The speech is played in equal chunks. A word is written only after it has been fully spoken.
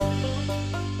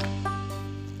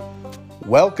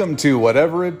Welcome to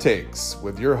Whatever It Takes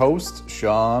with your host,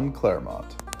 Sean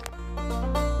Claremont.